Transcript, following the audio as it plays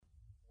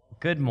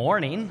Good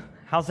morning.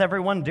 How's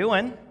everyone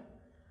doing?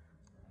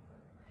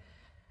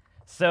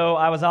 So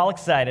I was all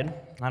excited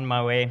on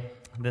my way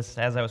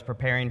as I was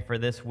preparing for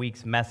this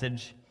week's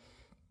message.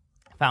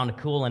 Found a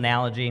cool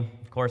analogy.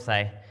 Of course,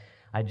 I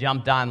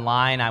jumped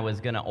online. I was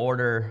going to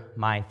order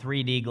my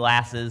 3D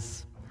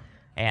glasses,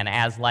 and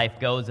as life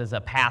goes as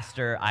a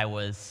pastor, I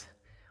was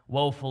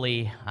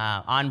woefully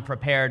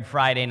unprepared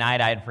Friday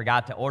night. I had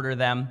forgot to order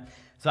them.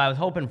 So I was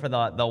hoping for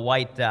the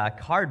white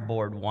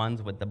cardboard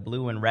ones with the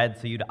blue and red,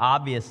 so you'd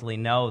obviously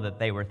know that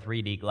they were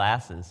 3D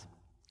glasses.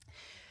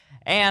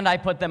 And I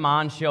put them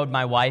on, showed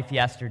my wife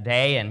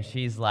yesterday, and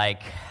she's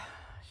like,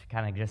 she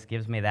kind of just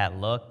gives me that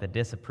look, the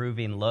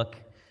disapproving look,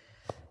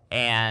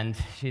 and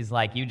she's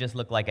like, you just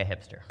look like a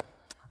hipster.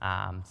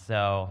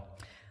 So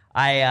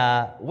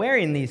I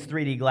wearing these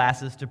 3D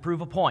glasses to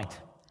prove a point.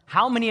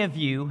 How many of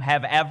you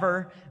have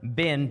ever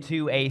been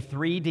to a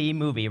 3D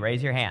movie?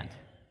 Raise your hand.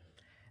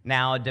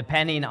 Now,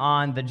 depending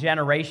on the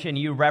generation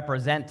you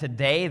represent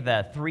today,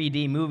 the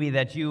 3D movie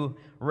that you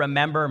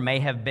remember may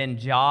have been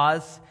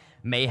Jaws,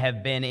 may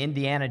have been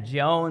Indiana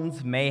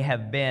Jones, may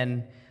have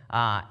been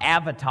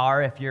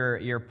Avatar if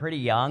you're pretty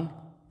young.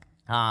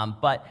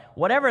 But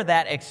whatever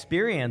that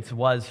experience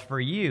was for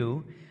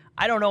you,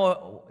 I don't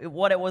know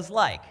what it was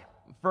like.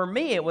 For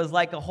me, it was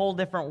like a whole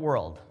different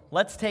world.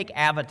 Let's take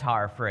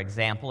Avatar, for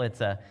example.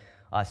 It's a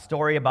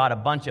story about a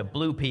bunch of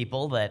blue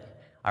people that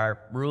are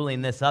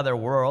ruling this other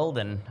world,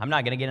 and I'm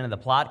not going to get into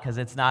the plot because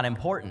it's not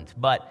important.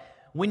 But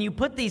when you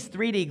put these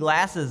 3D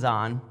glasses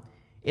on,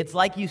 it's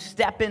like you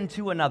step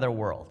into another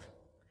world.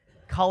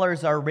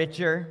 Colors are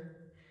richer.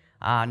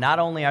 Not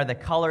only are the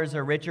colors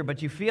richer,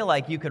 but you feel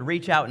like you could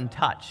reach out and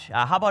touch.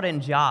 How about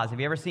in Jaws? Have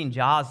you ever seen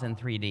Jaws in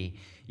 3D?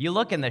 You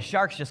look and the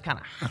shark's just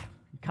kind of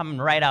coming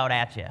right out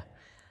at you.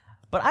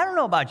 But I don't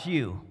know about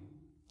you.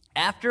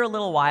 After a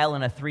little while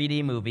in a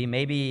 3D movie,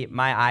 maybe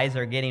my eyes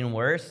are getting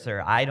worse,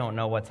 or I don't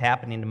know what's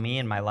happening to me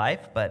in my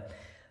life, but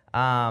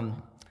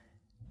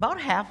about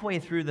halfway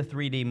through the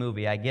 3D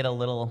movie, I get a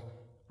little,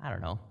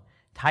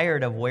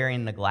 tired of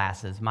wearing the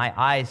glasses. My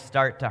eyes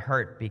start to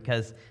hurt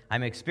because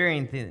I'm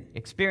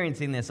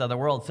experiencing this other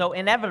world. So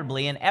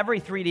inevitably, in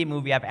every 3D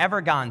movie I've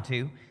ever gone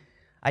to,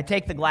 I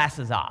take the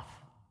glasses off.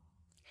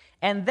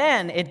 And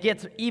then it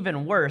gets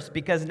even worse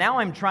because now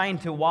I'm trying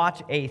to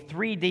watch a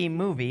 3D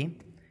movie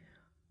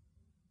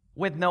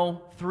with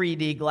no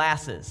 3D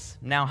glasses.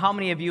 Now, how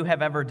many of you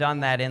have ever done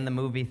that in the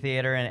movie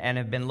theater and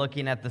have been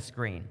looking at the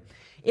screen?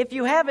 If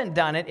you haven't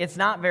done it, it's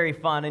not very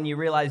fun, and you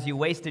realize you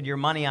wasted your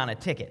money on a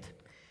ticket.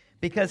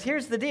 Because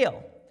here's the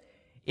deal.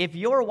 If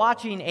you're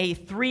watching a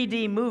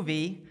 3D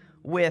movie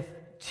with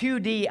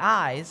 2D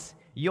eyes,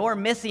 you're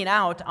missing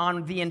out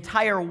on the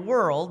entire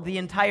world, the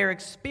entire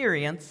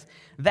experience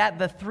that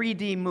the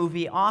 3D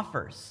movie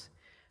offers.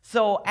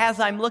 So as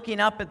I'm looking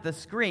up at the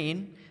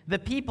screen, the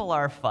people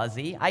are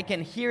fuzzy. I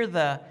can hear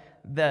the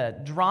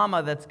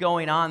drama that's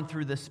going on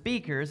through the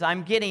speakers.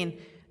 I'm getting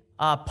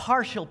a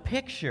partial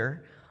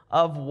picture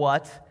of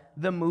what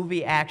the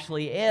movie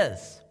actually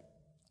is.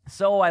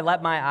 So I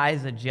let my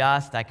eyes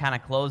adjust. I kind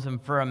of close them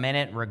for a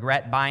minute,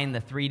 regret buying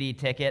the 3D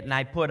ticket, and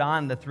I put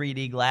on the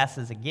 3D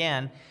glasses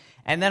again.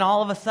 And then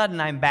all of a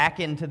sudden, I'm back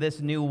into this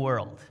new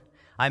world.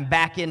 I'm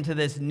back into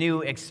this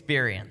new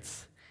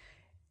experience.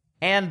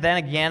 And then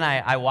again,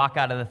 I walk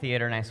out of the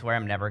theater and I swear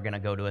I'm never going to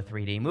go to a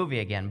 3D movie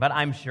again. But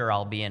I'm sure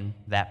I'll be in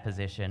that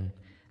position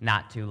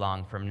not too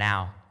long from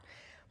now.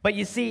 But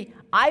you see,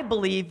 I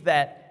believe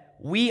that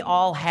we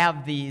all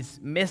have these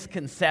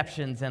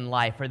misconceptions in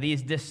life, or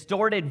these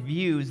distorted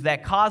views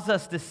that cause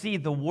us to see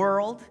the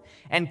world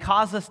and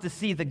cause us to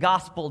see the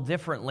gospel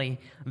differently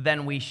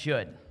than we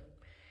should.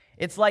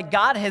 It's like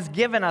God has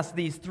given us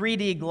these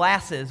 3D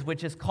glasses,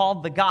 which is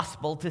called the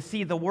gospel, to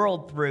see the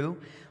world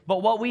through.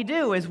 But what we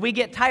do is we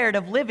get tired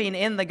of living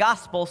in the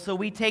gospel, so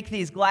we take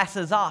these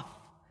glasses off.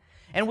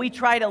 And we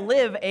try to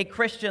live a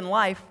Christian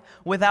life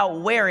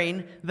without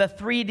wearing the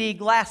 3D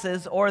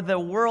glasses or the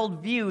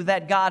worldview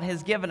that God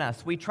has given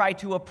us. We try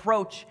to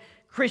approach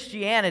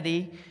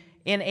Christianity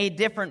in a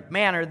different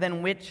manner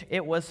than which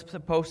it was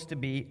supposed to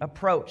be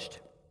approached.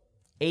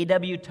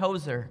 A.W.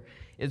 Tozer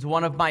is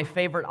one of my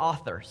favorite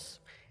authors,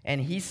 and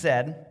he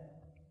said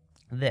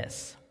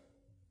this.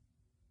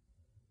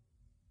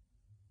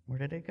 Where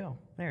did it go?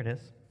 There it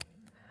is.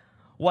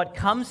 What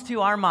comes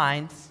to our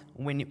minds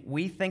when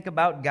we think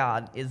about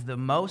God is the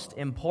most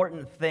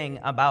important thing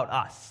about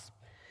us.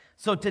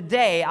 So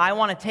today, I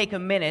want to take a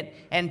minute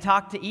and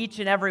talk to each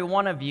and every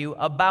one of you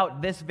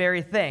about this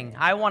very thing.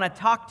 I want to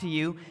talk to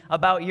you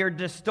about your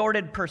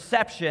distorted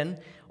perception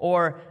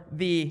or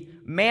the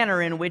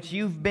manner in which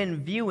you've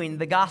been viewing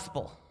the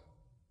gospel.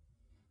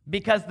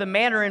 Because the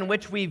manner in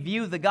which we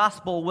view the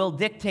gospel will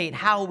dictate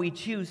how we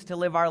choose to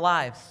live our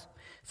lives.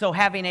 So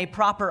having a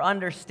proper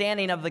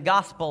understanding of the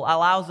gospel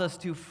allows us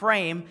to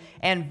frame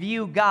and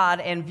view God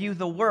and view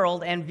the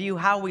world and view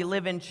how we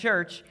live in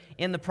church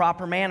in the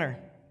proper manner.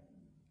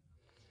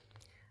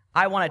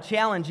 I want to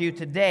challenge you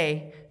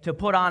today to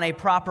put on a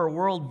proper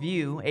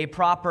worldview, a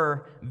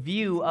proper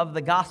view of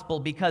the gospel,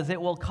 because it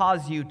will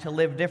cause you to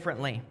live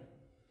differently.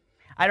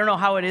 I don't know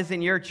how it is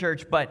in your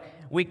church, but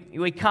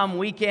we come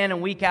week in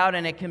and week out,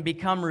 and it can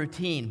become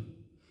routine.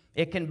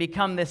 It can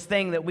become this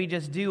thing that we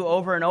just do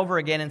over and over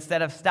again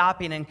instead of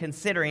stopping and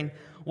considering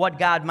what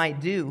God might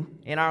do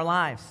in our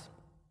lives.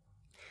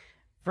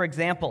 For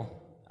example,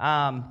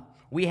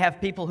 we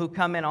have people who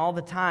come in all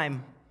the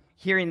time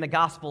hearing the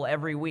gospel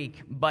every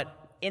week,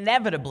 but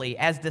inevitably,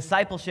 as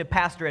discipleship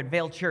pastor at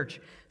Vale Church,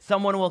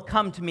 someone will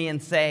come to me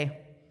and say,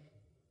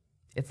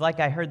 "It's like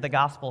I heard the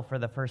gospel for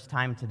the first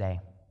time today.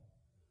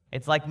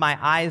 It's like my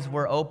eyes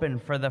were open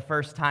for the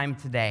first time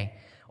today."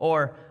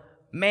 Or,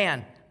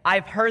 "Man,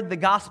 I've heard the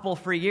gospel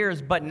for years,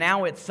 but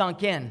now it's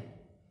sunk in."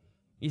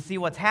 You see,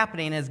 what's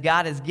happening is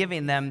God is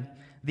giving them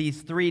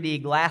these 3D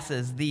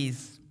glasses,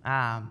 these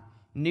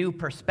new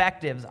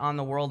perspectives on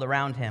the world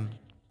around him.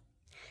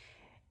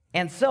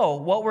 And so,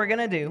 what we're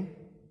going to do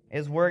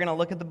is we're going to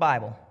look at the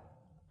Bible.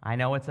 I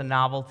know it's a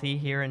novelty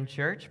here in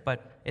church,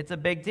 but it's a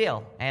big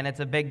deal, and it's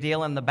a big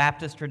deal in the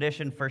Baptist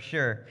tradition for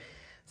sure.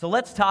 So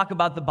let's talk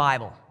about the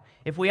Bible.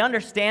 If we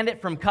understand it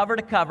from cover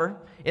to cover,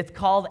 it's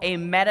called a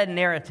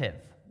meta-narrative.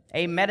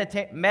 A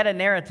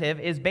meta-narrative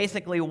is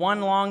basically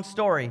one long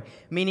story,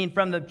 meaning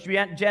from the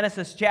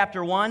Genesis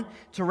chapter 1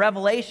 to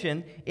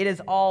Revelation, it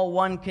is all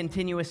one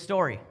continuous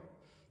story.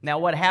 Now,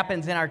 what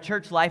happens in our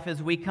church life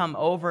is we come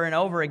over and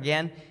over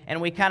again,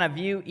 and we kind of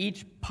view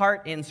each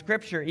part in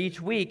Scripture each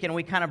week, and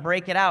we kind of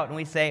break it out, and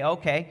we say,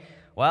 okay,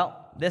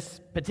 well, this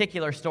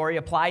particular story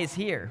applies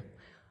here.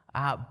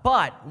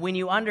 But when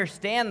you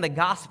understand the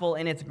gospel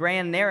in its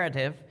grand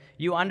narrative,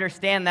 you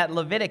understand that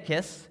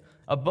Leviticus,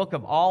 a book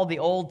of all the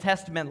Old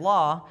Testament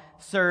law,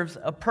 serves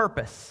a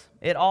purpose.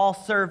 It all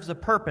serves a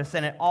purpose,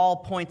 and it all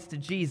points to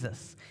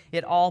Jesus.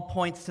 It all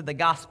points to the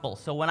gospel.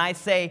 So when I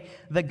say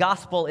the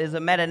gospel is a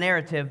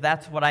meta-narrative,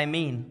 that's what I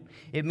mean.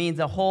 It means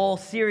a whole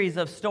series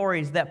of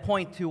stories that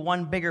point to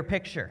one bigger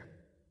picture.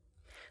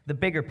 The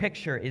bigger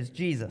picture is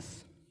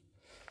Jesus.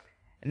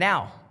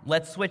 Now,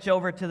 let's switch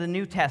over to the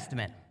New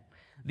Testament.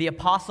 The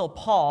Apostle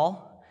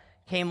Paul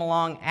came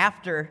along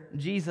after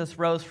Jesus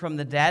rose from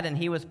the dead, and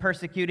he was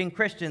persecuting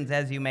Christians,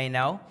 as you may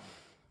know.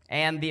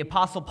 And the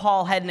Apostle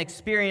Paul had an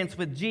experience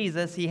with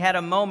Jesus. He had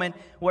a moment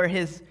where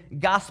his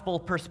gospel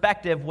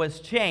perspective was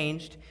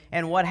changed,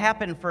 and what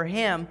happened for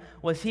him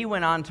was he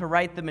went on to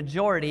write the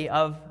majority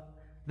of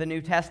the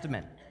New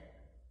Testament.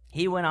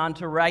 He went on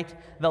to write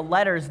the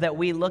letters that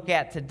we look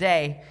at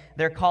today.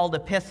 They're called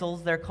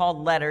epistles, they're called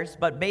letters,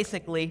 but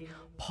basically,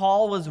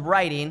 Paul was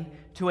writing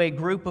to a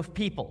group of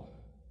people.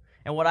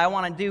 And what I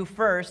want to do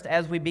first,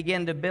 as we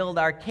begin to build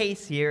our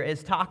case here,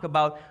 is talk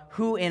about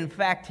who, in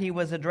fact, he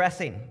was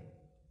addressing.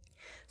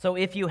 So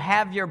if you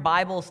have your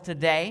Bibles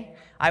today,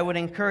 I would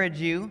encourage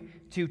you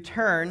to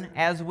turn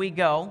as we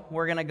go.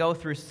 We're going to go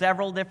through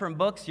several different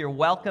books. You're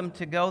welcome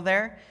to go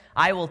there.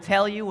 I will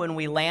tell you when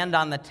we land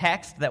on the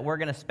text that we're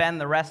going to spend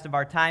the rest of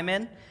our time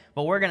in,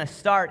 but we're going to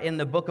start in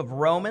the book of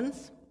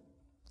Romans,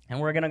 and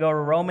we're going to go to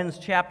Romans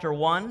chapter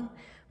 1,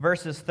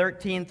 verses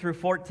 13 through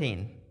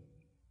 14.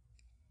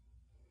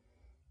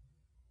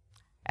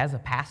 As a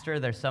pastor,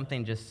 there's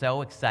something just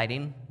so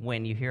exciting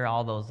when you hear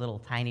all those little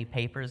tiny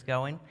papers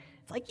going.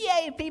 It's like,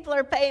 yay, people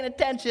are paying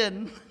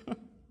attention.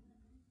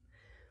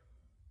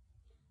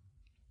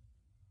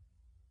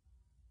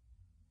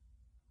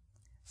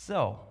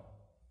 So,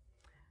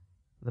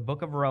 the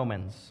book of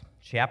Romans,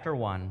 chapter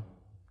 1,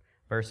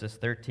 verses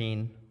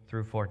 13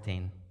 through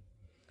 14.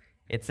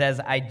 It says,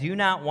 "I do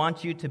not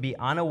want you to be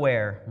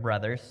unaware,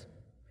 brothers."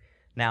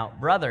 Now,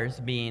 brothers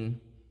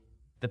being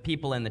the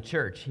people in the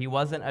church. He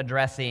wasn't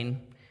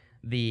addressing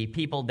the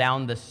people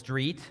down the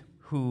street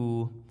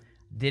who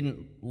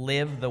didn't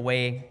live the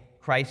way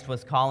Christ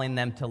was calling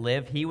them to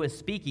live. He was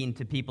speaking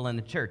to people in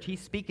the church.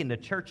 He's speaking to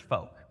church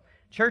folk.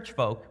 Church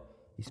folk,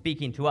 he's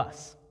speaking to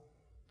us.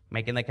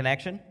 Making the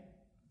connection?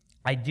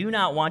 "I do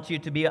not want you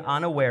to be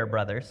unaware,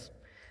 brothers,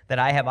 that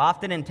I have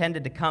often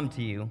intended to come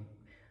to you,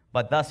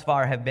 but thus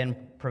far have been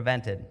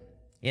prevented,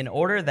 in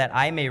order that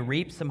I may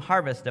reap some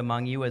harvest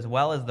among you as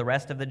well as the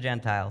rest of the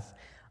Gentiles.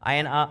 I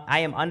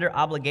am under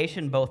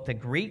obligation both to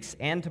Greeks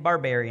and to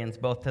barbarians,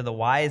 both to the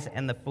wise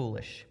and the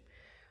foolish."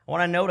 I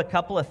want to note a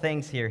couple of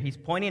things here. He's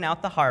pointing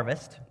out the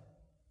harvest.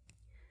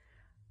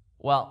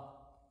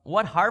 Well,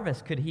 what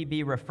harvest could he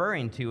be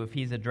referring to if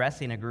he's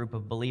addressing a group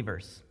of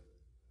believers?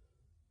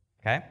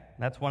 Okay,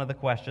 that's one of the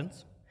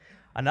questions.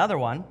 Another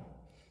one,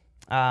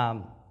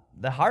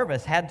 the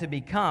harvest had to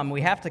become,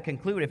 we have to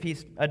conclude, if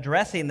he's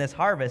addressing this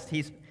harvest,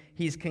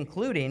 he's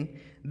concluding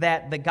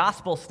that the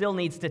gospel still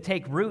needs to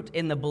take root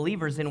in the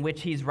believers in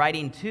which he's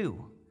writing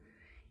to.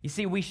 You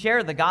see, we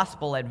share the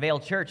gospel at Vale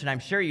Church, and I'm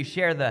sure you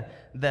share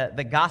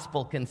the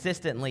gospel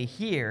consistently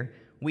here.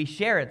 We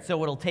share it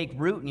so it'll take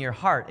root in your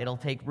heart, it'll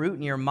take root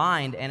in your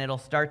mind, and it'll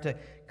start to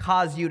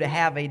cause you to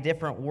have a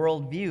different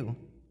worldview.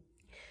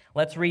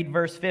 Let's read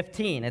verse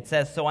 15. It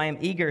says, "So I am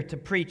eager to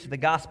preach the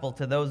gospel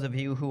to those of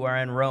you who are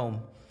in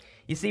Rome."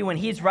 You see, when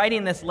he's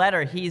writing this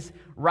letter, he's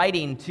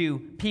writing to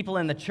people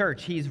in the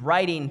church. He's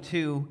writing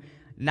to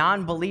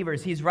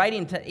non-believers. He's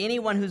writing to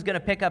anyone who's going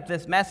to pick up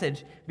this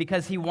message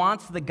because he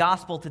wants the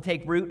gospel to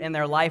take root in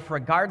their life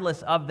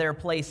regardless of their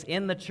place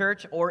in the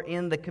church or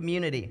in the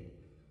community.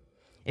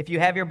 If you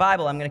have your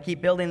Bible, I'm going to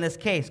keep building this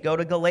case. Go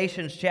to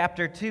Galatians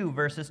chapter 2,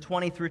 verses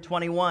 20 through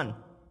 21.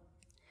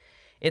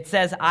 It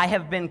says, "I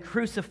have been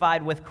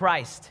crucified with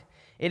Christ.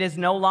 It is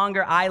no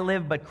longer I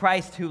live, but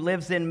Christ who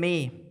lives in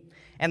me.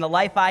 And the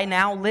life I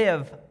now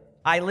live,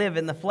 I live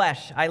in the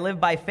flesh. I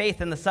live by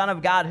faith in the Son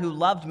of God who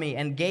loved me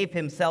and gave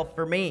himself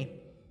for me.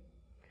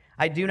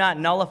 I do not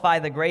nullify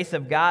the grace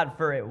of God,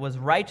 for it was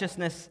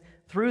righteousness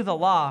through the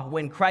law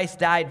when Christ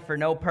died for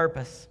no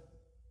purpose."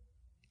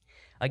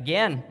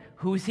 Again,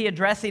 who's he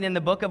addressing in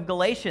the book of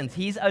Galatians?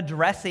 He's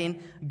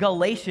addressing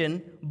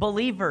Galatian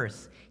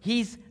believers.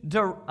 He's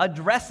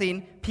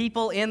addressing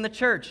people in the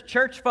church.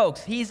 Church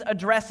folks, he's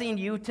addressing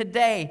you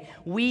today.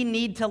 We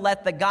need to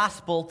let the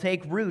gospel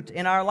take root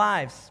in our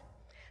lives.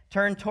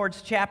 Turn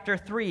towards chapter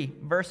 3,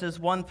 verses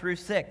 1 through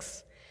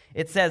 6.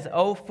 It says,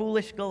 "O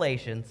foolish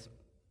Galatians,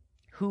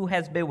 who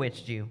has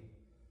bewitched you?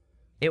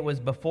 It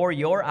was before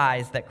your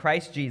eyes that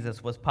Christ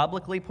Jesus was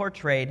publicly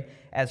portrayed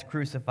as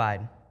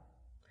crucified.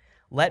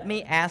 Let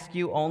me ask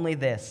you only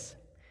this.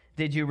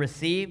 Did you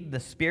receive the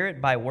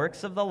Spirit by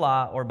works of the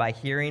law or by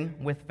hearing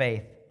with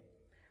faith?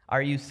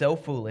 Are you so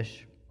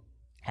foolish?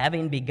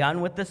 Having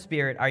begun with the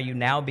Spirit, are you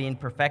now being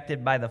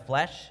perfected by the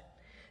flesh?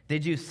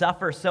 Did you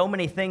suffer so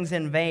many things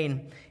in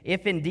vain,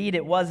 if indeed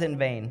it was in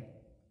vain?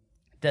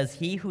 Does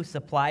he who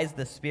supplies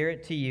the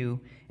Spirit to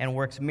you and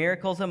works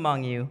miracles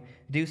among you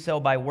do so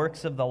by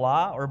works of the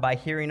law or by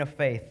hearing of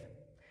faith?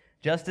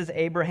 Just as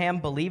Abraham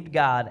believed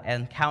God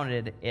and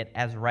counted it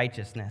as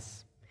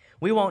righteousness."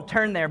 We won't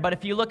turn there, but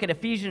if you look at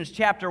Ephesians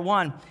chapter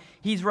 1,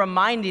 he's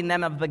reminding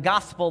them of the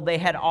gospel they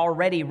had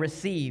already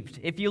received.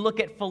 If you look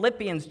at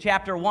Philippians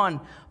chapter 1,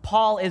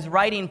 Paul is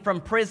writing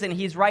from prison.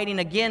 He's writing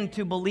again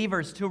to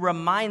believers to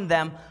remind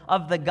them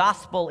of the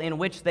gospel in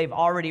which they've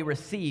already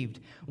received.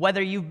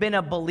 Whether you've been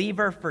a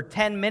believer for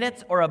 10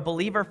 minutes or a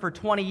believer for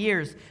 20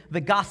 years, the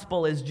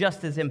gospel is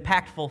just as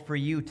impactful for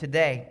you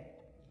today.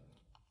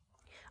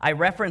 I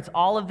reference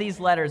all of these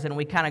letters, and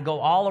we kind of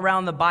go all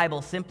around the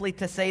Bible simply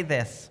to say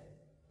this.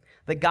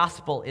 The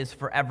gospel is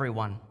for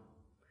everyone.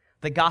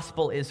 The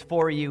gospel is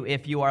for you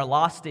if you are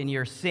lost in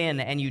your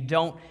sin and you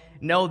don't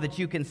know that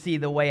you can see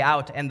the way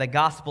out, and the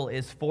gospel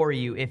is for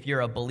you if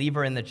you're a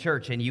believer in the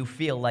church and you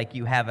feel like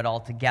you have it all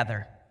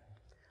together.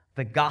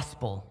 The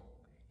gospel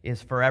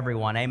is for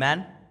everyone.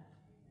 Amen?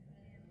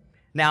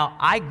 Now,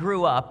 I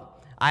grew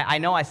up, I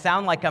know I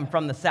sound like I'm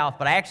from the South,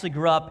 but I actually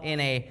grew up in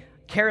a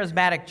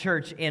charismatic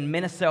church in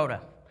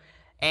Minnesota.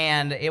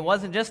 And it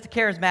wasn't just a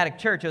charismatic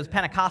church, it was a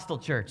Pentecostal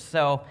church.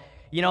 So,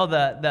 you know,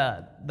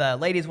 the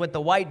ladies with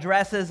the white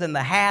dresses and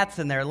the hats,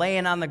 and they're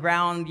laying on the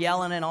ground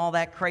yelling and all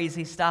that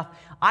crazy stuff.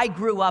 I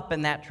grew up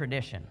in that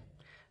tradition.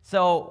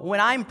 So when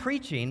I'm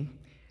preaching,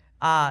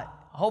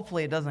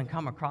 hopefully it doesn't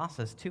come across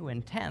as too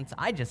intense.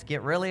 I just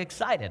get really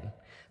excited.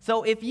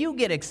 So if you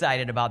get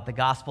excited about the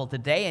gospel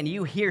today and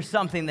you hear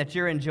something that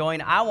you're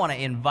enjoying, I want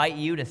to invite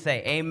you to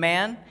say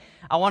amen.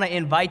 I want to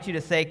invite you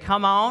to say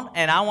come on,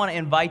 and I want to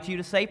invite you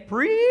to say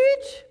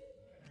preach.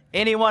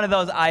 Any one of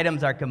those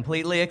items are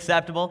completely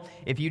acceptable.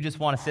 If you just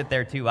want to sit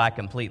there too, I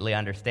completely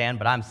understand,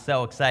 but I'm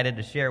so excited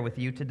to share with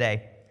you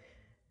today.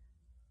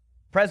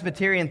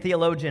 Presbyterian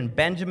theologian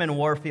Benjamin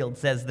Warfield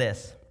says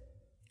this: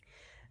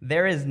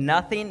 "There is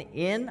nothing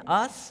in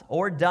us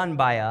or done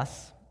by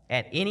us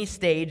at any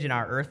stage in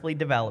our earthly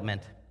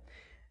development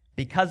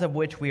because of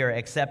which we are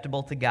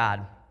acceptable to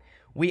God.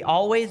 We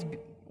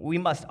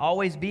must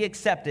always be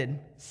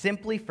accepted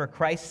simply for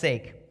Christ's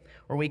sake,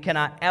 or we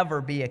cannot ever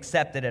be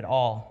accepted at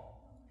all.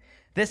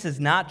 This is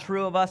not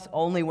true of us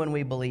only when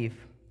we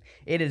believe.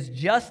 It is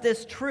just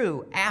as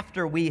true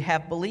after we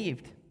have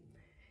believed.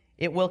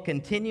 It will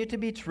continue to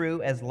be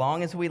true as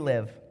long as we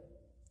live.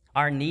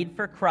 Our need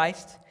for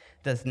Christ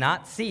does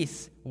not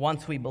cease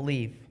once we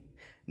believe,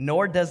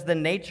 nor does the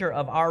nature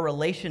of our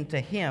relation to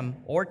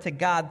Him or to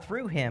God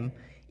through Him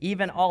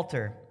even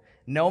alter,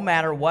 no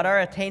matter what our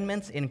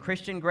attainments in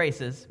Christian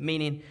graces,"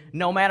 meaning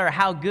no matter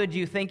how good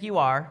you think you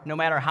are, no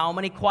matter how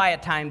many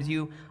quiet times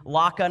you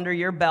lock under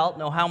your belt,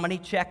 no how many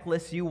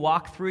checklists you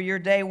walk through your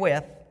day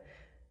with,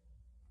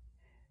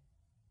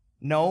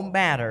 no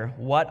matter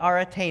what our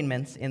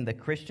attainments in the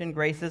Christian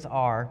graces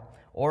are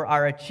or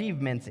our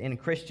achievements in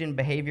Christian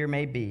behavior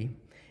may be,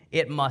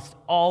 it must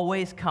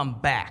always come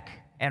back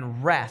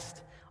and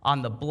rest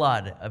on the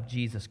blood of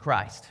Jesus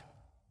Christ.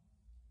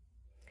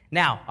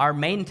 Now, our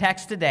main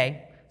text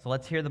today, so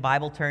let's hear the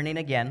Bible turning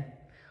again.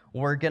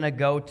 We're going to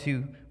go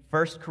to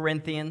 1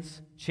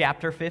 Corinthians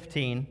chapter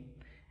 15,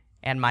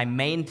 and my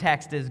main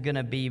text is going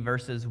to be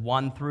verses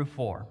 1 through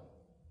 4.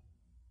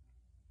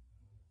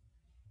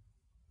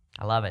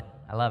 I love it.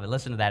 I love it.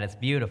 Listen to that. It's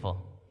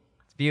beautiful.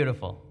 It's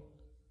beautiful.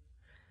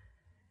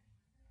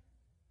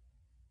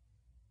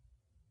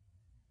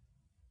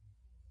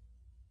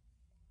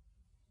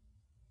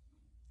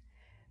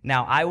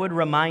 "Now I would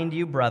remind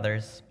you,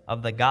 brothers,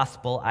 of the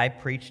gospel I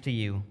preached to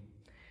you,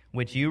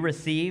 which you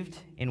received,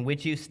 in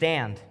which you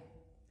stand,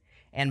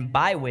 and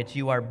by which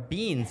you are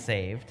being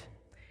saved,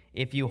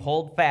 if you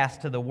hold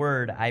fast to the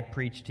word I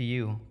preached to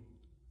you,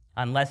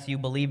 unless you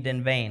believed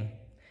in vain.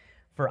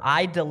 For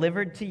I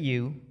delivered to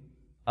you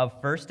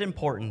of first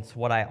importance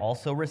what I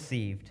also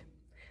received,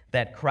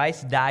 that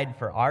Christ died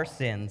for our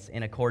sins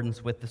in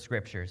accordance with the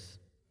Scriptures,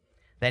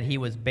 that he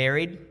was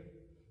buried,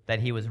 that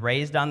he was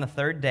raised on the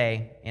third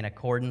day in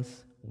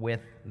accordance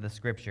with the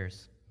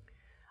Scriptures.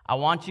 I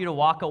want you to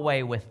walk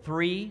away with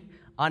 3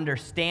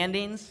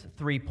 understandings,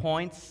 3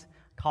 points.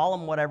 Call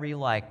them whatever you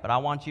like, but I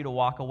want you to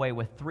walk away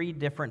with 3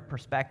 different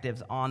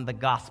perspectives on the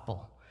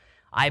gospel.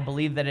 I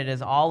believe that it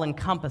is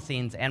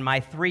all-encompassing, and my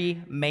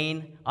 3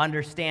 main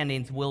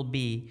understandings will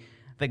be: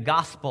 the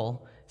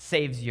gospel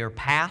saves your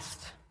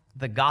past,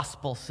 the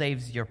gospel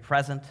saves your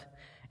present,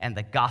 and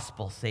the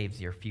gospel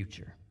saves your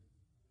future.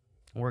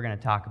 We're going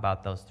to talk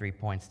about those 3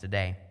 points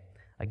today.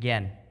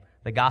 Again,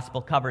 the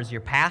gospel covers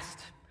your past,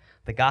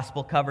 the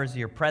gospel covers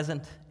your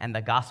present, and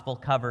the gospel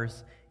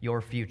covers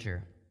your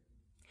future.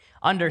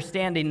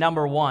 Understanding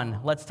number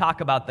 1, let's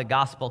talk about the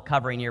gospel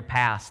covering your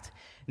past.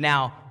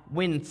 Now,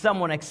 when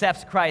someone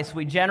accepts Christ,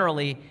 we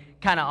generally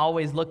kind of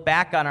always look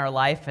back on our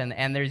life,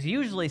 and there's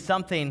usually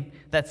something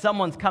that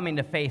someone's coming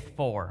to faith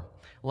for.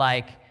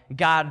 Like,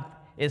 God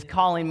is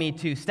calling me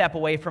to step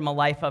away from a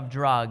life of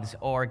drugs,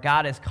 or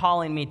God is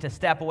calling me to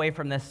step away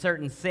from this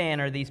certain sin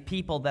or these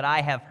people that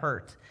I have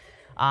hurt.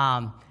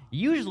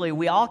 Usually,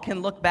 we all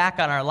can look back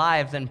on our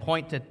lives and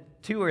point to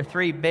 2 or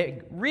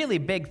 3 really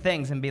big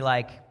things and be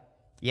like,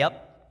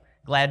 yep,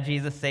 glad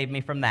Jesus saved me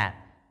from that.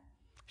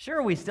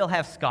 Sure, we still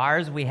have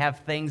scars, we have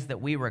things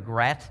that we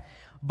regret,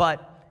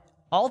 but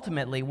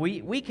ultimately,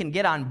 we can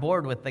get on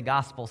board with the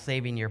gospel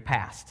saving your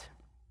past.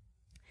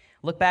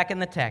 Look back in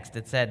the text.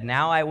 It said,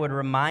 "Now I would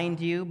remind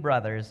you,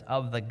 brothers,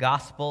 of the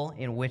gospel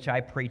in which I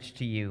preached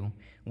to you,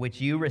 which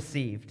you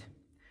received."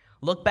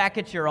 Look back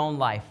at your own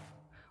life.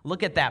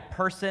 Look at that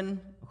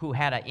person who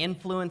had an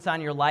influence on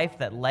your life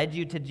that led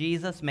you to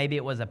Jesus. Maybe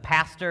it was a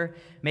pastor,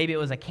 maybe it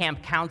was a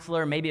camp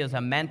counselor, maybe it was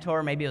a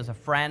mentor, maybe it was a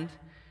friend.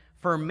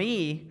 For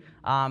me,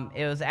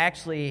 it was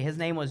actually, his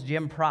name was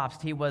Jim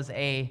Probst. He was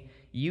a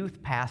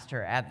youth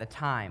pastor at the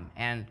time.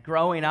 And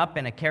growing up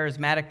in a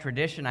charismatic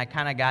tradition, I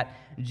kind of got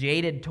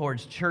jaded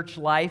towards church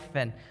life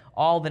and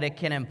all that it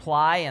can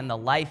imply and the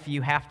life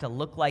you have to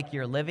look like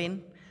you're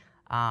living.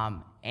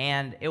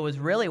 And it was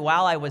really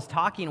while I was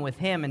talking with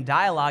him and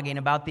dialoguing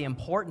about the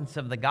importance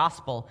of the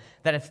gospel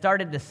that it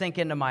started to sink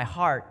into my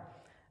heart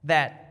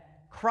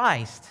that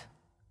Christ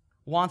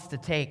wants to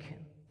take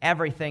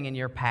everything in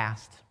your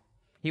past.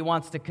 He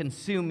wants to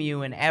consume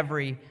you in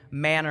every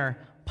manner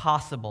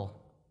possible.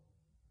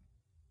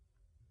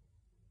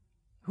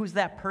 Who's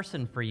that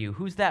person for you?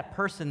 Who's that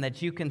person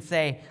that you can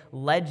say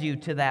led you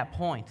to that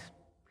point?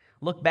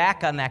 Look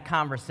back on that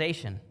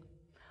conversation.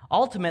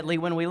 Ultimately,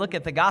 when we look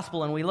at the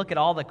gospel and we look at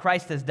all that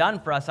Christ has done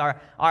for us,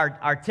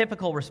 our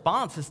typical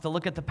response is to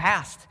look at the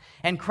past.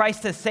 And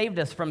Christ has saved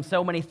us from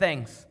so many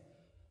things.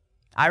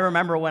 I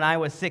remember when I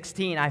was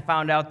 16, I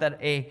found out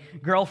that a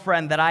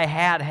girlfriend that I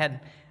had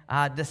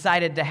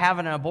decided to have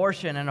an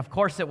abortion. And of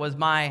course,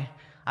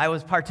 I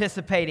was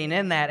participating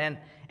in that.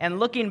 And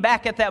looking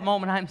back at that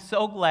moment, I'm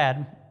so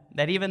glad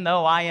that even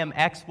though I am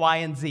X, Y,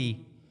 and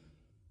Z,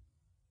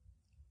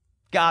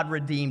 God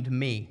redeemed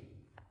me.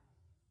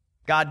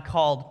 God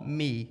called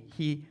me.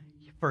 He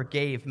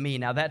forgave me.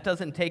 Now, that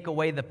doesn't take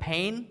away the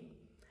pain.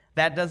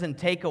 That doesn't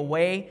take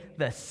away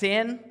the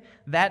sin.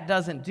 That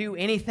doesn't do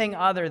anything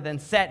other than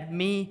set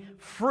me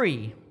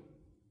free.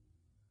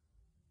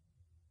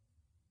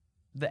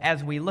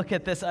 As we look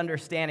at this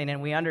understanding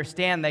and we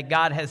understand that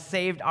God has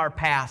saved our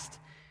past,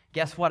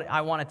 guess what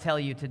I want to tell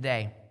you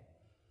today?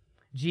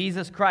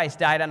 Jesus Christ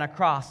died on a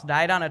cross,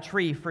 died on a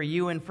tree for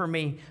you and for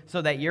me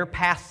so that your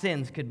past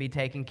sins could be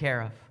taken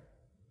care of.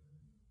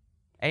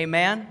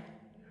 Amen?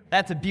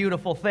 That's a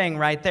beautiful thing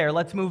right there.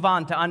 Let's move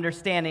on to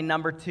understanding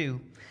number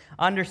 2.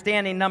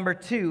 Understanding number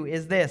 2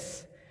 is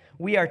this: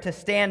 we are to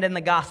stand in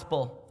the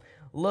gospel.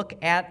 Look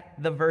at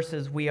the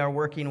verses we are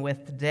working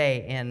with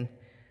today in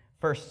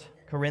 1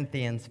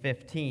 Corinthians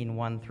 15,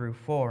 1 through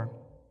 4.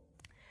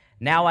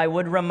 "Now I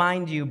would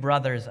remind you,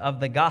 brothers, of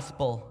the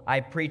gospel I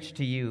preached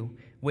to you,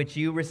 which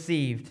you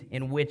received,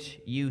 in which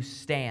you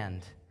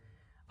stand."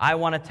 I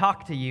want to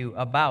talk to you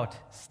about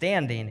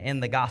standing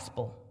in the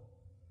gospel.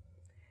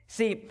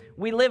 See,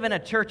 we live in a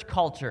church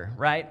culture,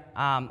 right?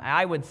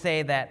 I would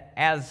say that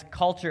as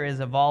culture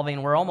is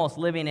evolving, we're almost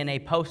living in a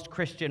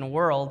post-Christian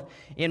world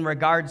in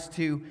regards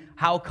to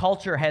how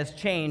culture has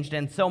changed,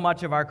 and so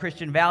much of our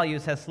Christian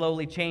values has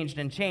slowly changed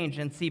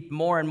and seeped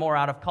more and more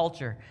out of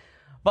culture.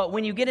 But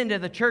when you get into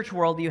the church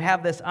world, you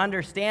have this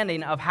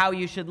understanding of how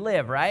you should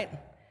live, right?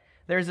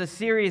 There's a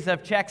series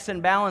of checks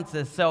and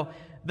balances. So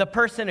the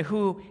person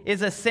who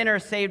is a sinner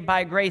saved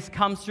by grace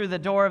comes through the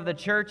door of the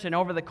church, and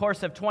over the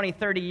course of 20,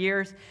 30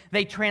 years,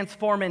 they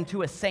transform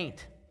into a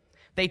saint.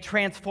 They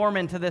transform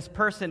into this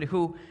person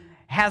who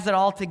has it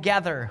all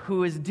together,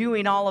 who is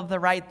doing all of the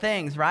right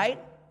things, right?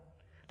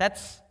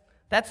 That's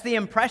the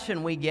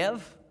impression we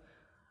give.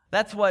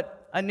 That's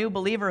what a new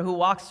believer who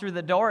walks through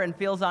the door and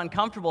feels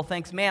uncomfortable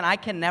thinks, man, I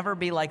can never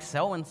be like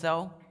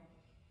so-and-so.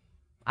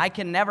 I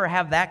can never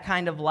have that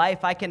kind of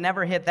life. I can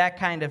never hit that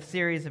kind of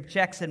series of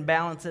checks and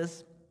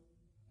balances.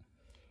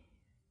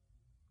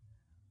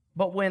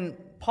 But when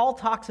Paul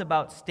talks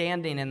about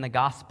standing in the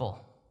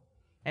gospel,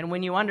 and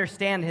when you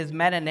understand his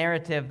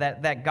meta-narrative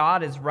that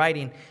God is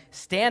writing,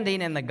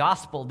 standing in the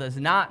gospel does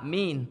not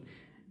mean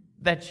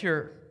that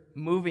you're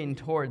moving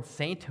towards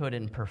sainthood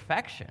and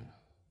perfection,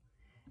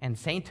 and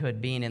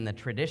sainthood being in the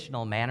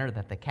traditional manner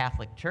that the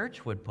Catholic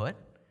Church would put.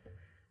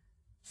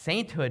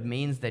 Sainthood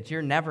means that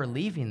you're never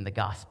leaving the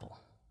gospel.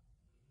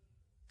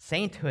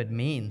 Sainthood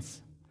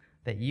means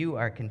that you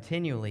are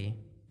continually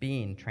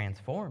being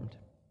transformed.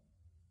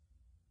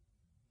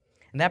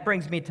 And that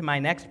brings me to my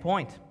next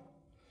point.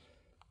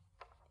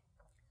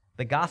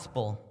 The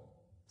gospel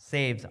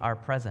saves our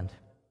present.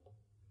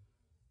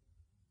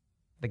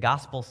 The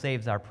gospel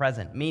saves our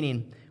present,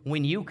 meaning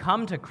when you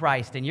come to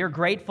Christ and you're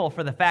grateful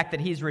for the fact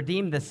that he's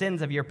redeemed the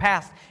sins of your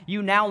past,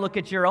 you now look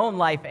at your own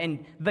life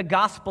and the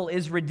gospel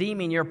is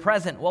redeeming your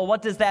present. Well,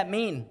 what does that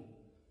mean?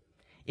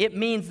 It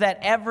means that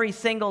every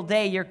single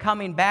day you're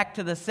coming back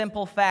to the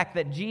simple fact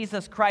that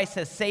Jesus Christ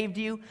has saved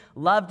you,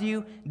 loved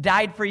you,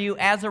 died for you.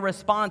 As a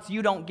response,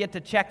 you don't get to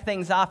check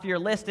things off your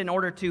list in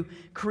order to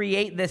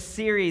create this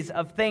series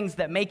of things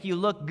that make you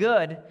look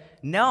good.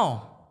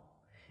 No.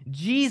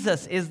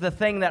 Jesus is the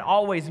thing that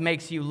always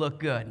makes you look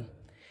good.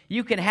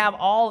 You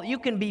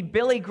can be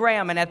Billy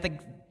Graham, and at the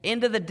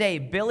end of the day,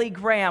 Billy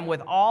Graham, with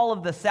all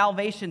of the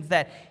salvations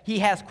that he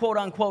has, quote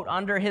unquote,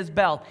 under his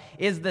belt,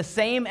 is the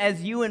same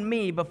as you and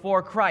me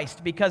before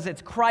Christ, because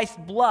it's Christ's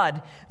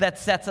blood that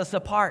sets us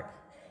apart.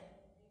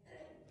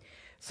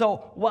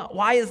 So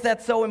why is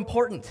that so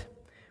important?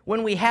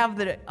 When we have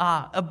the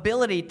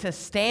ability to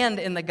stand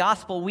in the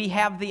gospel, we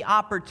have the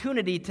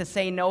opportunity to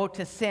say no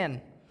to sin.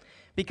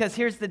 Because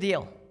here's the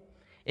deal.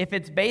 If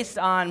it's based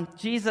on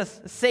Jesus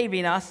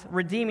saving us,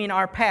 redeeming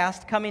our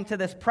past, coming to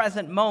this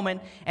present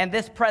moment, and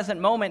this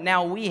present moment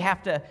now we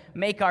have to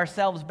make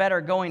ourselves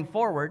better going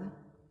forward,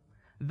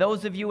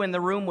 those of you in the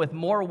room with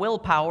more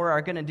willpower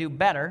are going to do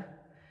better.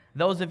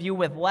 Those of you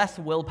with less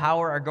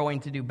willpower are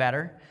going to do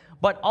better.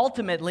 But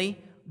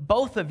ultimately,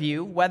 both of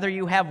you, whether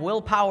you have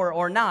willpower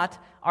or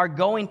not, are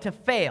going to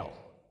fail.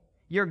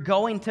 You're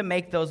going to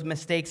make those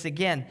mistakes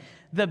again.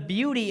 The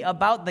beauty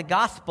about the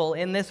gospel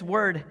in this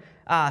word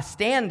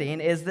standing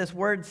is this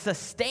word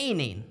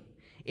sustaining.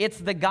 It's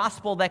the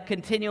gospel that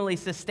continually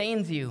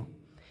sustains you,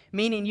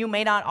 meaning you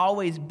may not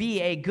always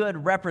be a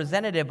good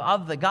representative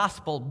of the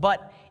gospel,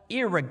 but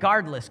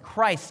irregardless,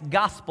 Christ's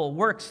gospel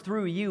works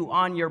through you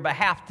on your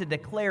behalf to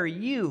declare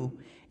you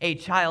a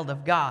child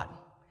of God,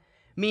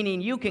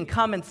 meaning you can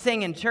come and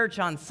sing in church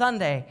on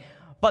Sunday,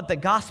 but the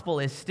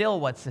gospel is still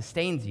what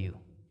sustains you.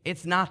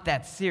 It's not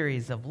that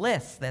series of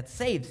lists that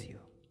saves you.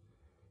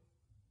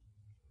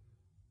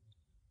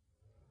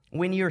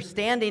 When you're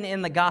standing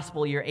in the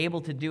gospel, you're able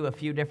to do a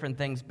few different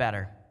things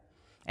better.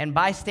 And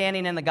by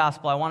standing in the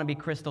gospel, I want to be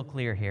crystal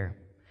clear here.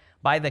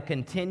 By the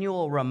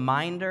continual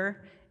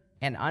reminder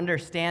and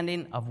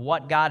understanding of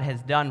what God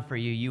has done for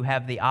you, you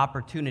have the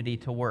opportunity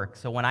to work.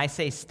 So when I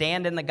say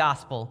stand in the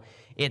gospel,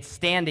 it's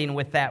standing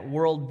with that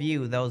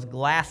worldview, those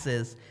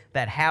glasses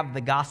that have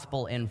the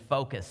gospel in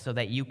focus so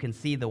that you can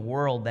see the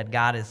world that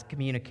God is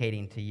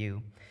communicating to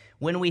you.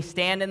 When we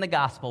stand in the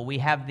gospel, we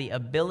have the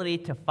ability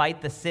to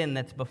fight the sin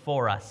that's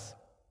before us.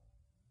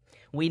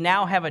 We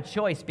now have a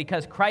choice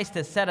because Christ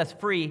has set us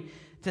free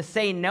to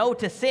say no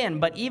to sin.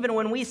 But even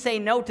when we say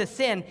no to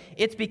sin,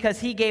 it's because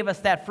he gave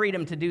us that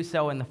freedom to do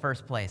so in the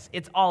first place.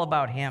 It's all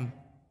about him.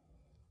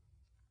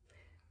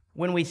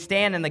 When we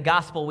stand in the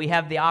gospel, we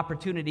have the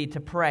opportunity to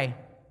pray.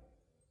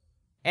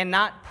 And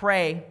not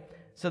pray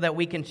so that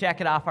we can check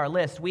it off our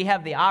list. We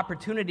have the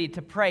opportunity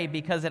to pray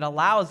because it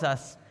allows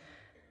us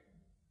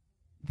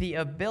the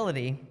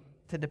ability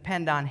to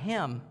depend on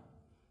him,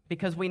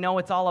 because we know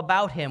it's all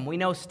about him. We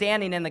know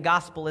standing in the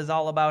gospel is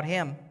all about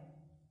him.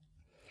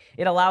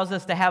 It allows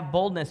us to have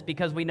boldness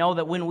because we know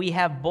that when we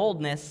have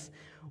boldness,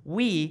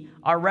 we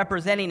are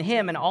representing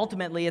him, and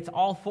ultimately it's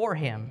all for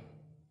him.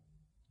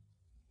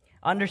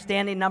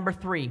 Understanding number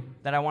 3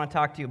 that I want to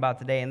talk to you about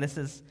today, and this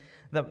is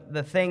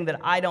the thing that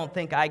I don't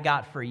think I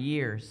got for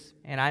years,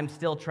 and I'm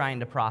still trying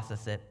to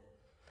process it.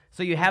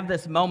 So you have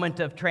this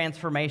moment of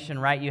transformation,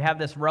 right? You have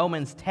this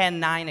Romans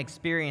 10:9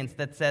 experience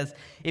that says,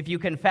 if you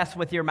confess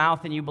with your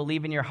mouth and you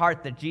believe in your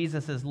heart that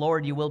Jesus is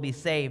Lord, you will be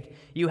saved.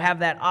 You have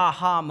that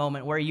aha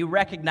moment where you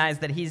recognize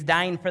that he's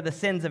dying for the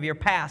sins of your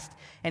past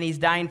and he's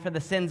dying for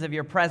the sins of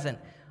your present.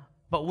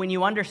 But when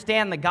you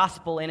understand the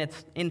gospel in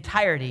its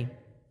entirety,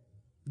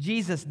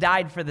 Jesus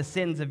died for the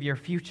sins of your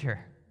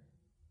future.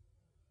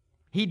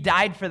 He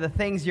died for the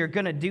things you're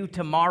going to do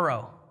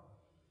tomorrow.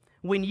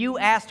 When you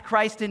asked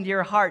Christ into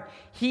your heart,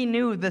 he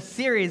knew the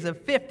series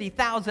of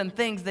 50,000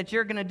 things that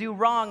you're going to do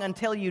wrong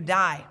until you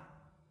die.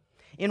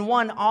 In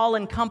one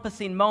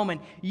all-encompassing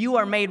moment, you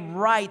are made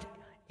right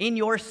in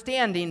your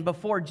standing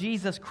before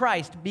Jesus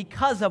Christ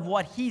because of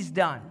what he's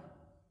done,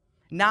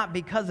 not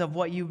because of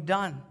what you've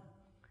done.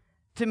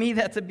 To me,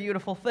 that's a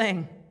beautiful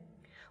thing.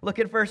 Look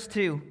at verse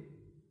 2.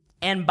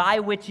 And by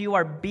which you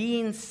are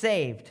being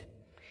saved,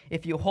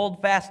 if you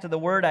hold fast to the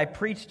word I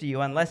preached to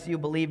you, unless you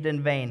believed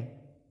in vain.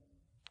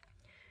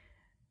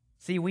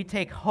 See, we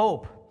take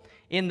hope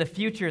in the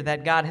future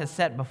that God has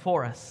set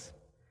before us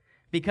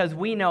because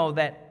we know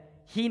that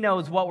He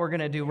knows what we're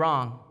going to do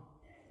wrong.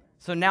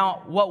 So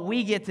now what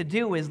we get to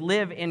do is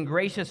live in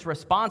gracious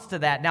response to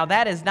that. Now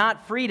that is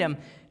not freedom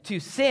to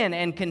sin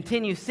and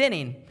continue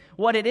sinning.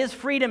 What it is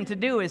freedom to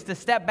do is to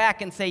step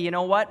back and say, you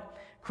know what?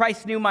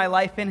 Christ knew my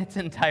life in its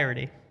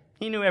entirety.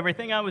 He knew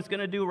everything I was going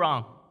to do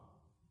wrong.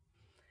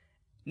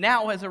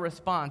 Now as a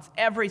response,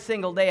 every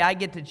single day I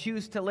get to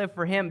choose to live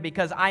for Him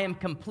because I am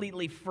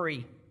completely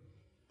free.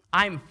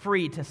 I'm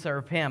free to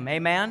serve Him.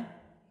 Amen?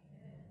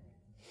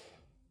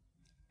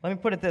 Let me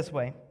put it this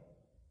way.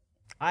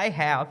 I've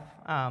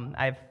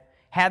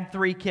had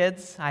 3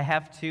 kids. I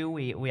have 2.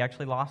 We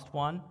actually lost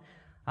one.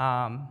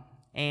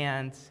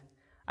 And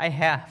I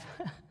have,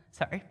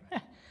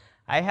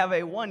 I have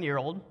a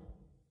 1-year-old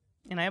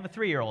and I have a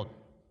 3-year-old.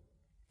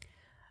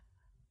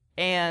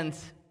 And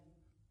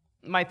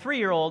my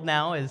 3-year-old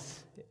now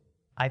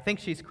I think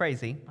she's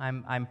crazy.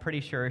 I'm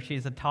pretty sure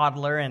she's a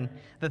toddler, and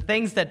the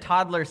things that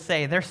toddlers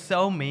say, they're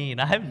so mean.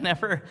 I've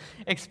never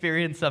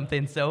experienced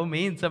something so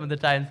mean some of the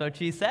times what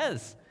she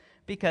says,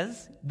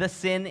 because the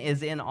sin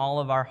is in all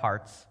of our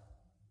hearts.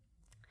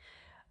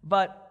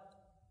 But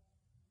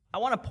I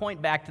want to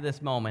point back to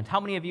this moment. How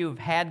many of you have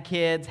had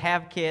kids,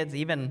 have kids,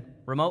 even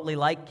remotely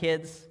like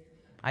kids?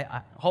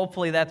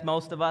 Hopefully that's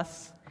most of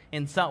us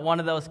in one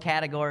of those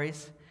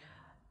categories.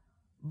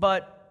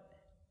 But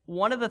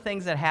one of the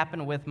things that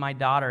happened with my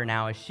daughter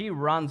now is she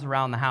runs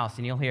around the house,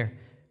 and you'll hear,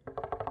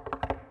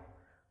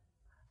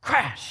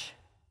 crash.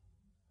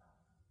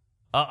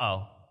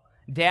 Uh-oh.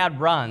 Dad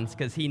runs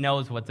because he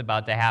knows what's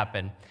about to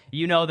happen.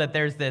 You know that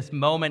there's this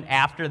moment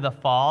after the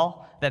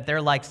fall that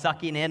they're like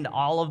sucking in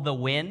all of the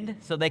wind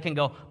so they can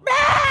go,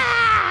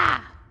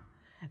 bah!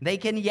 They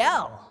can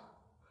yell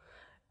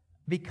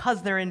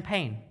because they're in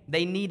pain.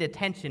 They need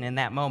attention in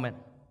that moment.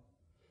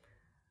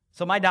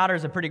 So my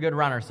daughter's a pretty good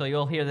runner, so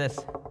you'll hear this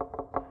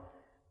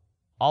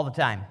all the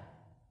time.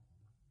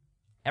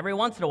 Every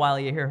once in a while,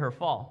 you hear her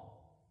fall.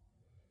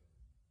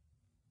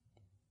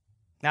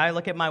 Now I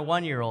look at my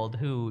 1-year-old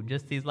who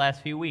just these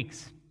last few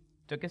weeks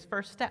took his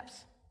first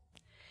steps.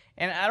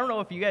 And I don't know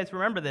if you guys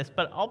remember this,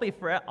 but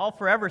I'll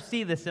forever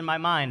see this in my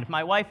mind.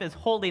 My wife is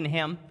holding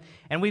him,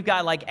 and we've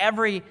got like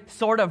every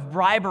sort of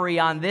bribery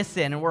on this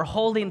end, and we're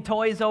holding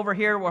toys over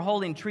here, we're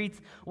holding treats,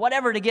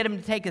 whatever to get him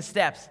to take his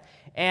steps.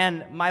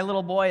 And my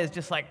little boy is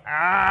just like,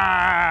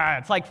 ah!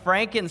 It's like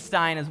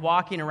Frankenstein is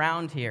walking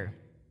around here.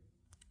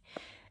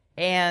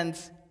 And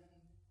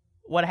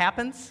what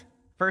happens?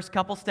 First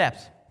couple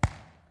steps.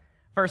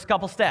 First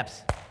couple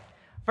steps.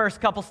 First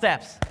couple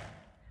steps.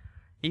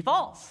 He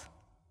falls.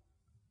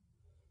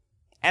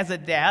 As a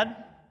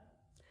dad,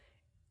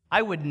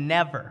 I would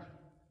never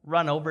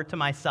run over to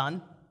my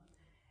son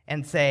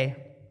and say,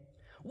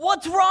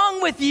 "What's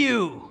wrong with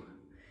you?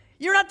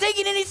 You're not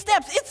taking any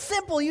steps. It's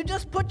simple. You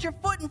just put your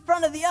foot in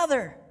front of the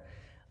other."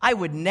 I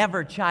would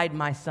never chide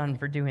my son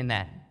for doing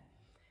that.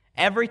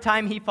 Every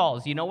time he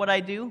falls, you know what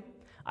I do?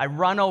 I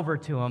run over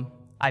to him,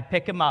 I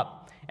pick him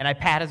up, and I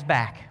pat his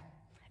back.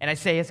 And I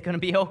say, "It's going to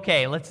be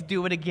okay. Let's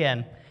do it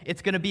again.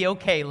 It's going to be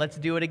okay. Let's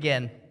do it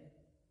again."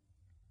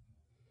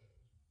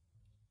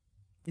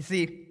 You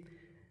see,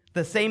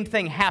 the same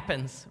thing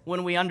happens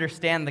when we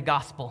understand the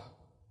gospel.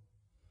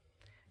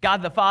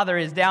 God the Father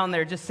is down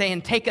there just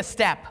saying, take a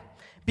step.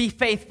 Be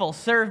faithful.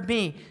 Serve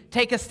me.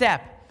 Take a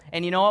step.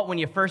 And you know what? When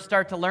you first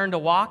start to learn to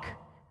walk,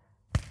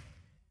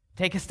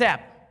 take a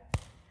step.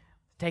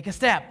 Take a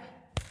step.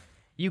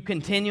 You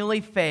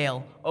continually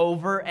fail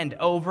over and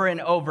over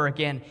and over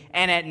again.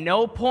 And at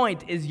no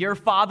point is your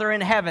Father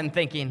in heaven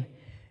thinking,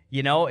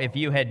 "You know, if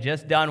you had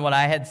just done what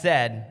I had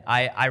said,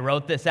 I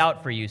wrote this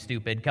out for you,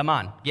 stupid. Come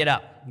on, get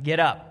up, get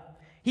up."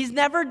 He's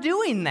never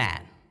doing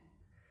that.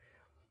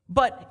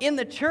 But in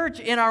the church,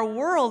 in our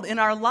world, in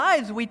our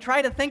lives, we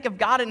try to think of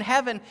God in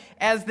heaven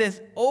as this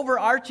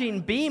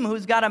overarching beam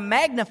who's got a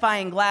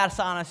magnifying glass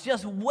on us,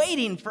 just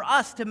waiting for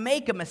us to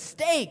make a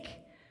mistake.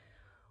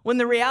 When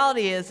the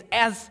reality is,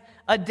 as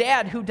a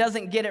dad who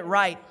doesn't get it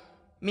right,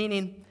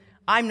 meaning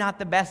I'm not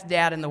the best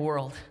dad in the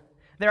world.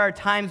 There are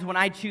times when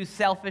I choose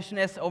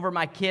selfishness over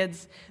my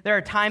kids. There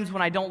are times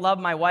when I don't love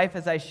my wife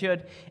as I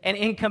should. And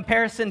in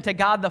comparison to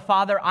God the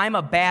Father, I'm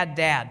a bad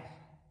dad.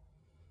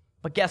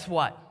 But guess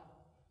what?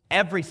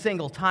 Every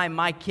single time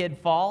my kid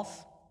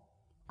falls,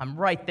 I'm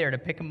right there to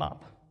pick him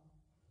up.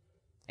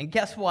 And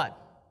guess what?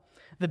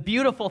 The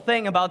beautiful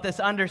thing about this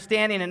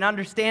understanding and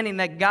understanding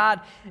that God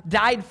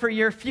died for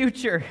your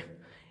future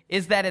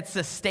is that it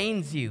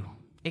sustains you.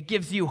 It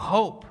gives you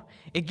hope.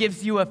 It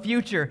gives you a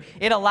future.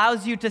 It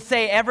allows you to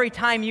say every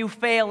time you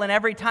fail and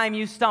every time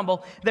you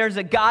stumble, there's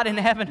a God in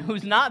heaven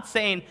who's not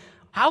saying,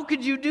 "How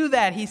could you do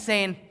that?" He's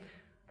saying,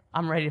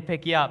 "I'm ready to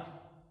pick you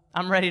up.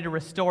 I'm ready to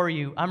restore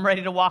you. I'm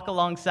ready to walk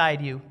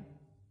alongside you."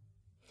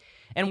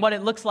 And what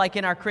it looks like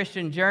in our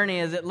Christian journey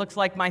is it looks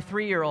like my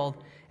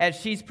 3-year-old. as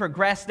she's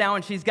progressed now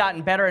and she's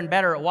gotten better and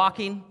better at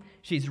walking,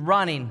 she's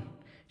running,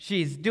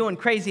 she's doing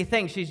crazy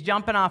things, she's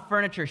jumping off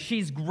furniture,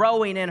 she's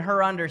growing in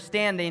her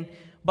understanding,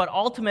 but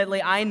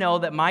ultimately I know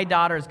that my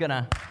daughter's going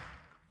to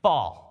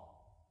fall.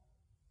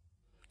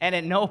 And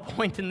at no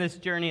point in this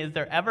journey is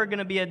there ever going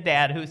to be a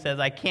dad who says,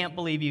 I can't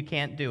believe you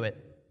can't do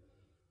it.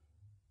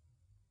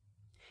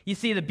 You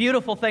see, the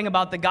beautiful thing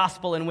about the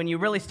gospel, and when you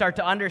really start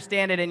to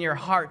understand it in your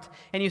heart,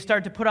 and you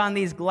start to put on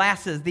these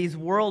glasses, these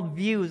world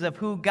views of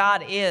who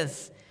God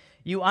is,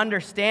 you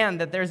understand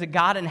that there's a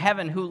God in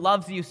heaven who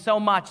loves you so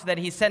much that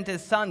he sent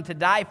his son to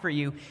die for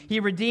you.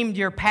 He redeemed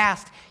your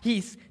past.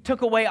 He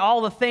took away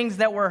all the things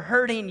that were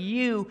hurting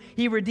you.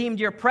 He redeemed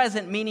your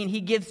present, meaning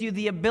he gives you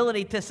the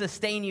ability to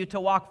sustain you to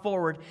walk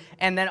forward.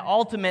 And then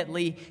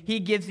ultimately, he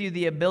gives you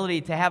the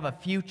ability to have a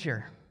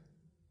future.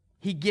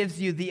 He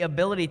gives you the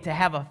ability to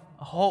have a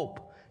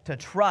hope, to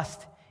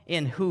trust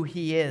in who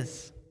he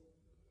is.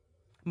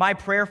 My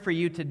prayer for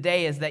you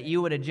today is that you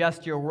would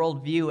adjust your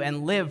worldview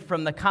and live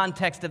from the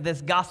context of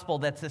this gospel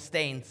that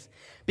sustains.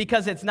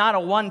 Because it's not a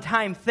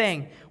one-time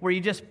thing where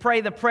you just pray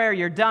the prayer,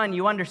 you're done,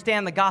 you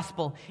understand the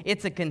gospel.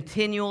 It's a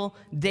continual,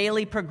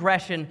 daily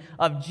progression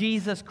of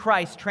Jesus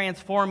Christ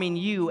transforming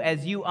you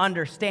as you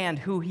understand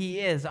who he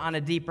is on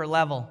a deeper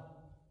level.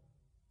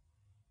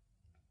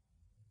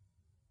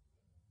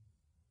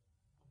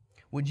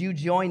 Would you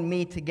join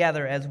me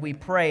together as we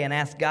pray and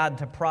ask God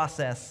to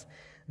process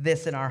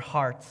this in our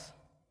hearts?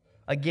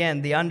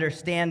 Again, the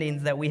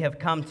understandings that we have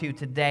come to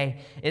today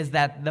is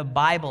that the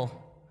Bible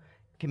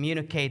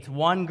communicates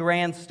one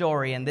grand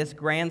story, and this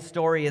grand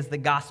story is the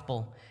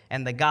gospel.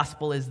 And the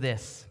gospel is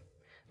this,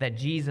 that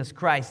Jesus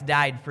Christ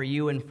died for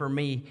you and for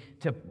me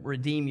to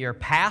redeem your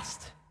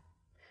past,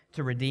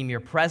 to redeem your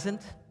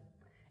present,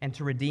 and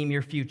to redeem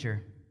your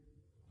future.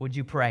 Would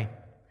you pray?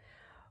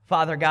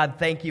 Father God,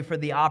 thank you for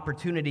the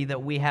opportunity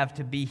that we have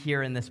to be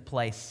here in this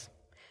place.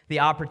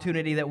 The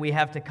opportunity that we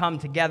have to come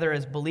together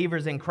as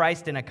believers in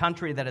Christ in a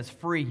country that is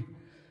free.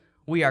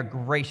 We are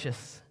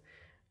graciously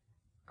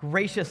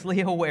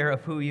aware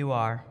of who you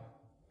are.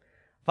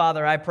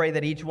 Father, I pray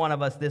that each one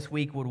of us this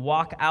week would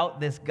walk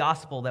out this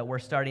gospel that we're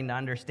starting to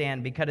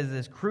understand, because it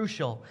is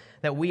crucial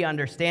that we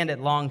understand it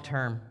long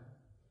term.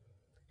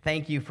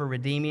 Thank you for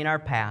redeeming our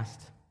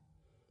past.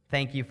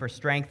 Thank you for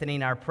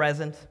strengthening our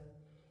present.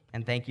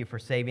 And thank you for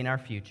saving our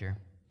future.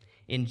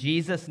 In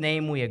Jesus'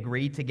 name we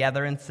agree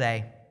together and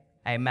say,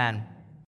 Amen.